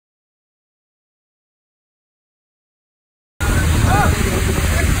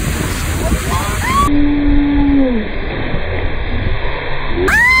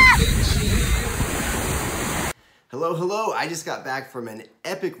Hello, hello. I just got back from an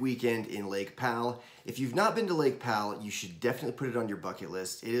epic weekend in Lake Powell. If you've not been to Lake Powell, you should definitely put it on your bucket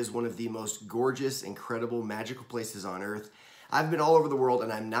list. It is one of the most gorgeous, incredible, magical places on earth. I've been all over the world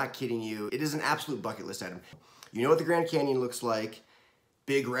and I'm not kidding you. It is an absolute bucket list item. You know what the Grand Canyon looks like.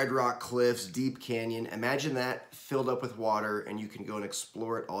 Big red rock cliffs, deep canyon. Imagine that filled up with water and you can go and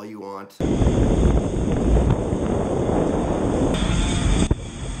explore it all you want.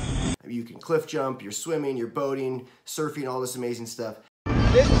 You can cliff jump, you're swimming, you're boating, surfing, all this amazing stuff.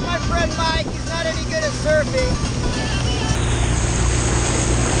 This is my friend Mike. He's not any good at surfing.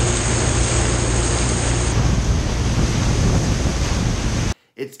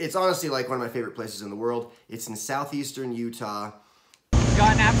 It's honestly like one of my favorite places in the world. It's in southeastern Utah.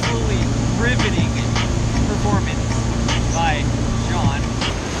 Got an absolutely riveting performance by John.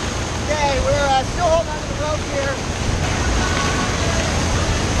 Okay, we're still holding on to the rope here.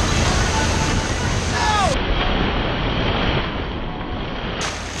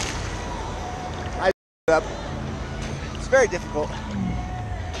 Up. It's very difficult.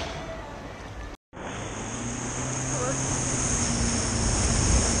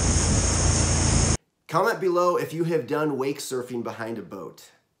 Comment below if you have done wake surfing behind a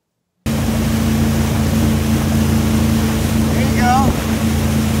boat. There you go.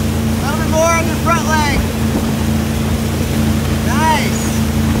 A little bit more on your front leg. Nice.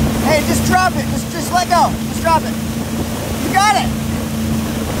 Hey, just drop it. Just let go. Just drop it. You got it.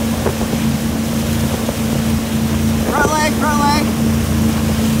 Front leg, front leg.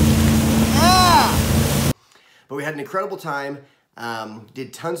 Yeah! But we had an incredible time.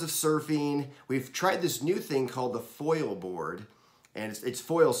 Did tons of surfing. We've tried this new thing called the foilboard, and it's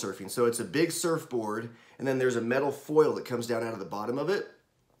foil surfing. So it's a big surfboard, and then there's a metal foil that comes down out of the bottom of it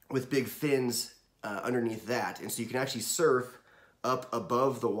with big fins underneath that. And so you can actually surf up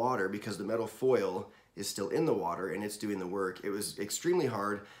above the water because the metal foil is still in the water and it's doing the work. It was extremely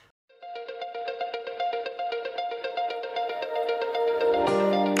hard.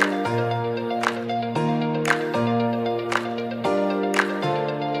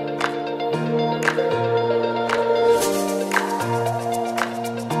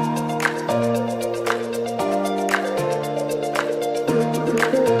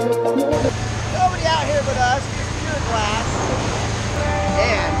 Nobody out here but us, just pure glass.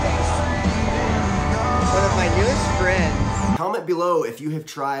 And one of my newest friends. Comment below if you have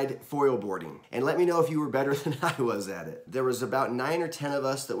tried foilboarding and let me know if you were better than I was at it. There was about 9 or 10 of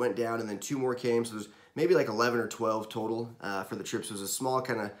us that went down and then 2 more came, so there's maybe like 11 or 12 total for the trip. So it was a small,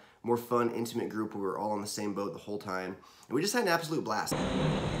 kind of more fun, intimate group where we were all on the same boat the whole time. And we just had an absolute blast.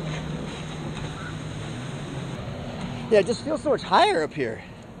 Yeah, it just feels so much higher up here.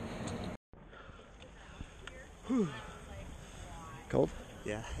 Whew. Cold?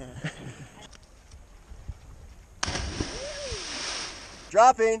 Yeah.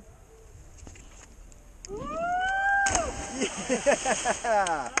 Dropping. Yeah.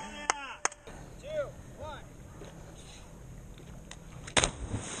 2, 1.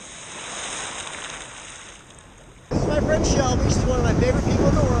 This is my friend Shelby. She's one of my favorite people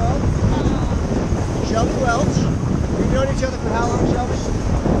in the world. Shelby Welch. We've known each other for how long, Shelby?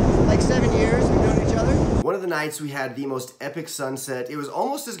 Like 7 years we've known each other. One of the nights we had the most epic sunset. It was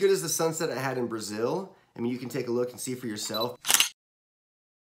almost as good as the sunset I had in Brazil. I mean, you can take a look and see for yourself.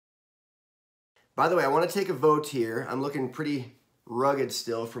 By the way, I want to take a vote here. I'm looking pretty rugged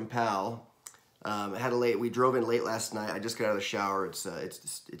still from Powell. We drove in late last night. I just got out of the shower.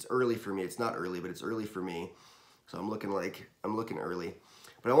 It's early for me. It's not early, but it's early for me. So I'm looking early.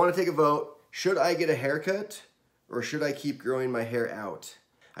 But I want to take a vote. Should I get a haircut or should I keep growing my hair out?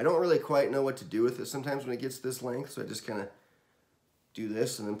 I don't really quite know what to do with it sometimes when it gets this length, so I just kind of do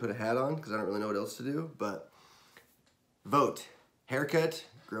this and then put a hat on because I don't really know what else to do. But vote. Haircut,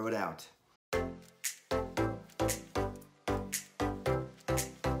 grow it out.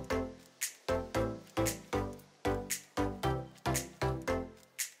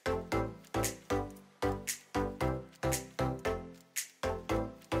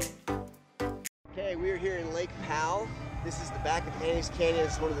 Okay, we are here in Lake Powell. This is the back of Annie's Canyon.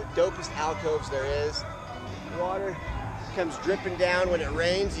 It's one of the dopest alcoves there is. Water comes dripping down when it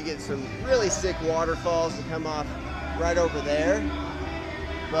rains. You get some really sick waterfalls that come off right over there.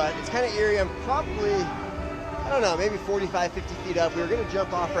 But it's kind of eerie. I'm probably, I don't know, maybe 45, 50 feet up. We were gonna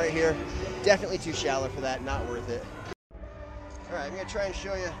jump off right here. Definitely too shallow for that, not worth it. All right, I'm gonna try and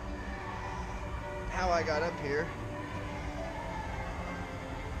show you how I got up here.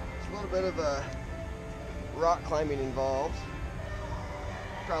 It's a little bit of a rock climbing involved.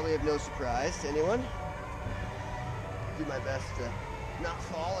 Probably of no surprise to anyone. Do my best to not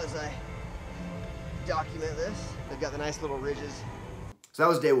fall as I document this. They've got the nice little ridges. So that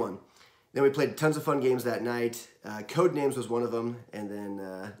was day one. Then we played tons of fun games that night. Code Names was one of them, and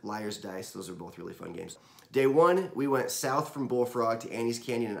then Liar's Dice. Those are both really fun games. Day one, we went south from Bullfrog to Annie's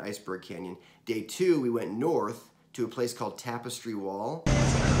Canyon and Iceberg Canyon. Day two, we went north to a place called Tapestry Wall.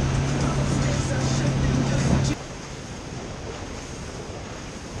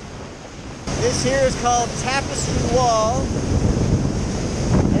 This here is called Tapestry Wall.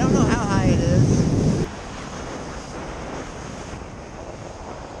 I don't know how high it is.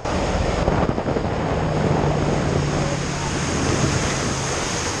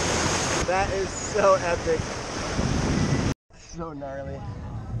 That is so epic. So gnarly. I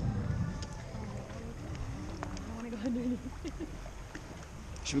want to go underneath.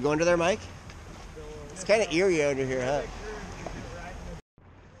 Should we go under there, Mike? It's kind of eerie under here, huh?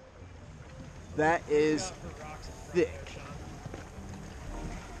 That is thick.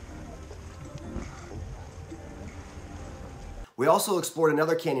 We also explored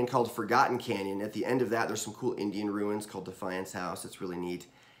another canyon called Forgotten Canyon. At the end of that, there's some cool Indian ruins called Defiance House. It's really neat.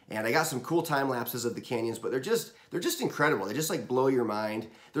 And I got some cool time lapses of the canyons, but they're just incredible. They just like blow your mind.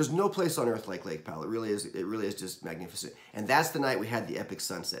 There's no place on earth like Lake Powell. It really is just magnificent. And that's the night we had the epic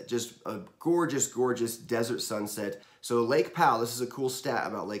sunset. Just a gorgeous, gorgeous desert sunset. So Lake Powell, this is a cool stat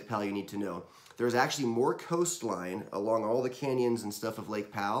about Lake Powell you need to know. There's actually more coastline along all the canyons and stuff of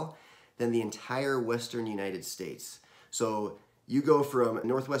Lake Powell than the entire western United States. So you go from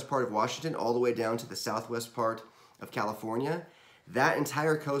northwest part of Washington all the way down to the southwest part of California. That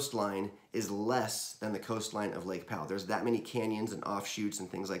entire coastline is less than the coastline of Lake Powell. There's that many canyons and offshoots and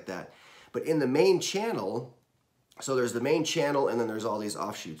things like that. But in the main channel, so there's the main channel and then there's all these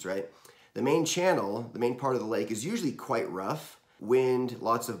offshoots, right? The main channel, the main part of the lake is usually quite rough. Wind,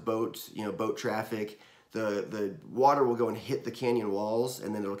 lots of boats, boat traffic. The water will go and hit the canyon walls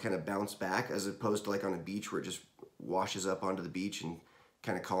and then it'll kind of bounce back, as opposed to like on a beach where it just washes up onto the beach and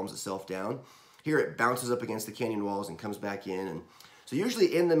kind of calms itself down. Here it bounces up against the canyon walls and comes back in. And so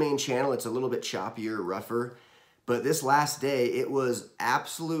usually in the main channel, it's a little bit choppier, rougher. But this last day, it was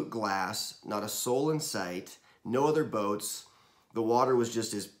absolute glass, not a soul in sight, no other boats. The water was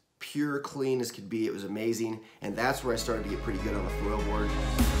just as pure, clean as could be. It was amazing. And that's where I started to get pretty good on the foil board.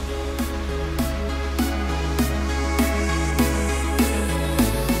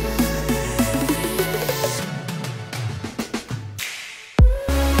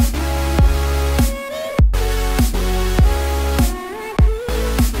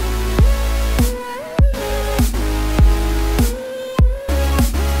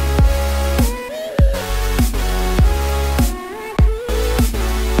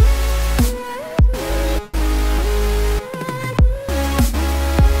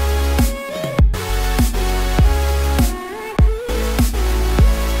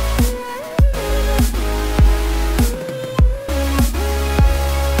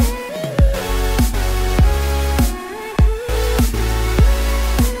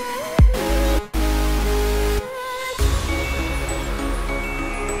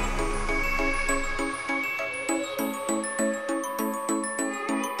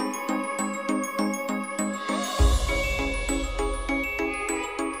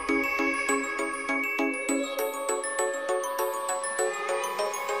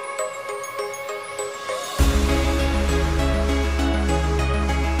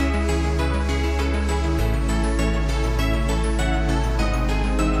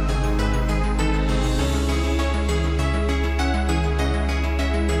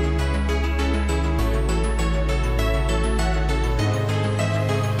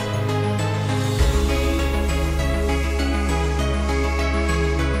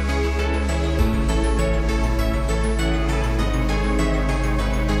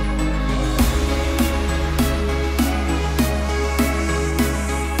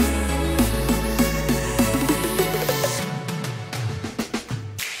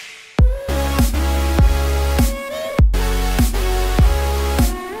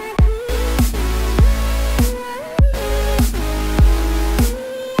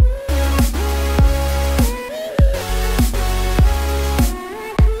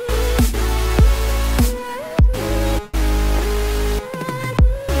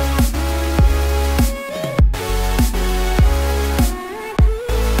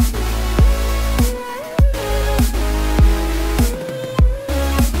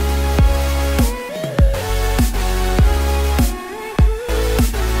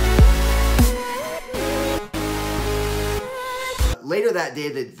 Later that day,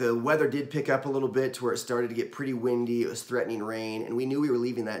 the weather did pick up a little bit to where it started to get pretty windy. It was threatening rain, and we knew we were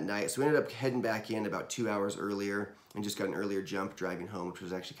leaving that night. So we ended up heading back in about 2 hours earlier and just got an earlier jump driving home, which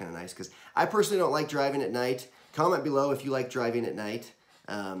was actually kind of nice because I personally don't like driving at night. Comment below if you like driving at night,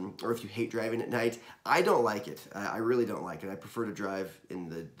 or if you hate driving at night. I don't like it. I really don't like it. I prefer to drive in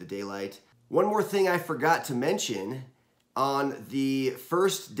the daylight. One more thing I forgot to mention. On the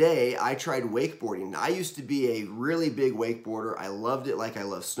first day, I tried wakeboarding. I used to be a really big wakeboarder. I loved it like I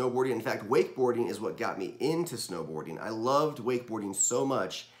love snowboarding. In fact, wakeboarding is what got me into snowboarding. I loved wakeboarding so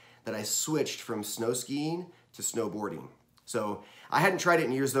much that I switched from snow skiing to snowboarding. So I hadn't tried it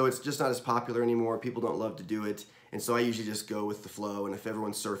in years though. It's just not as popular anymore. People don't love to do it. And so I usually just go with the flow. And if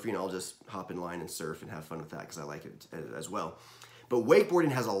everyone's surfing, I'll just hop in line and surf and have fun with that because I like it as well. But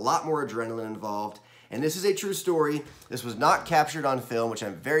wakeboarding has a lot more adrenaline involved. And this is a true story. This was not captured on film, which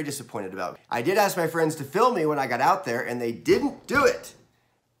I'm very disappointed about. I did ask my friends to film me when I got out there, and they didn't do it.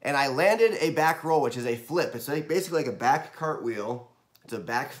 And I landed a back roll, which is a flip. It's basically like a back cartwheel. It's a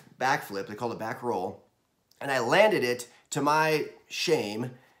back flip. They call it a back roll. And I landed it, to my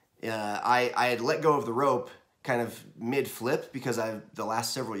shame. I had let go of the rope kind of mid-flip because the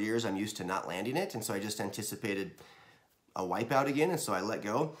last several years I'm used to not landing it. And so I just anticipated a wipeout again, and so I let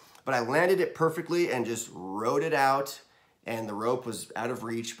go. But I landed it perfectly and just rode it out, and the rope was out of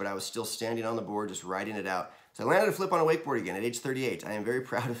reach, but I was still standing on the board just riding it out. So I landed a flip on a wakeboard again at age 38. I am very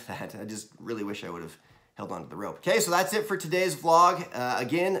proud of that. I just really wish I would have held on to the rope. Okay, so that's it for today's vlog.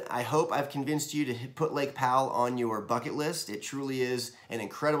 Again, I hope I've convinced you to put Lake Powell on your bucket list. It truly is an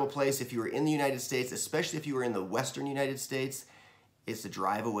incredible place if you are in the United States, especially if you are in the Western United States. It's a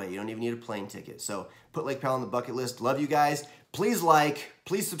drive away. You don't even need a plane ticket. So put Lake Powell on the bucket list. Love you guys. Please like,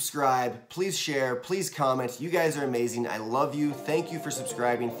 please subscribe, please share, please comment. You guys are amazing. I love you. Thank you for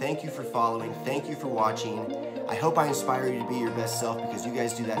subscribing. Thank you for following. Thank you for watching. I hope I inspire you to be your best self because you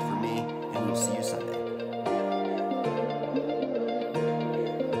guys do that for me, and we'll see you Sunday.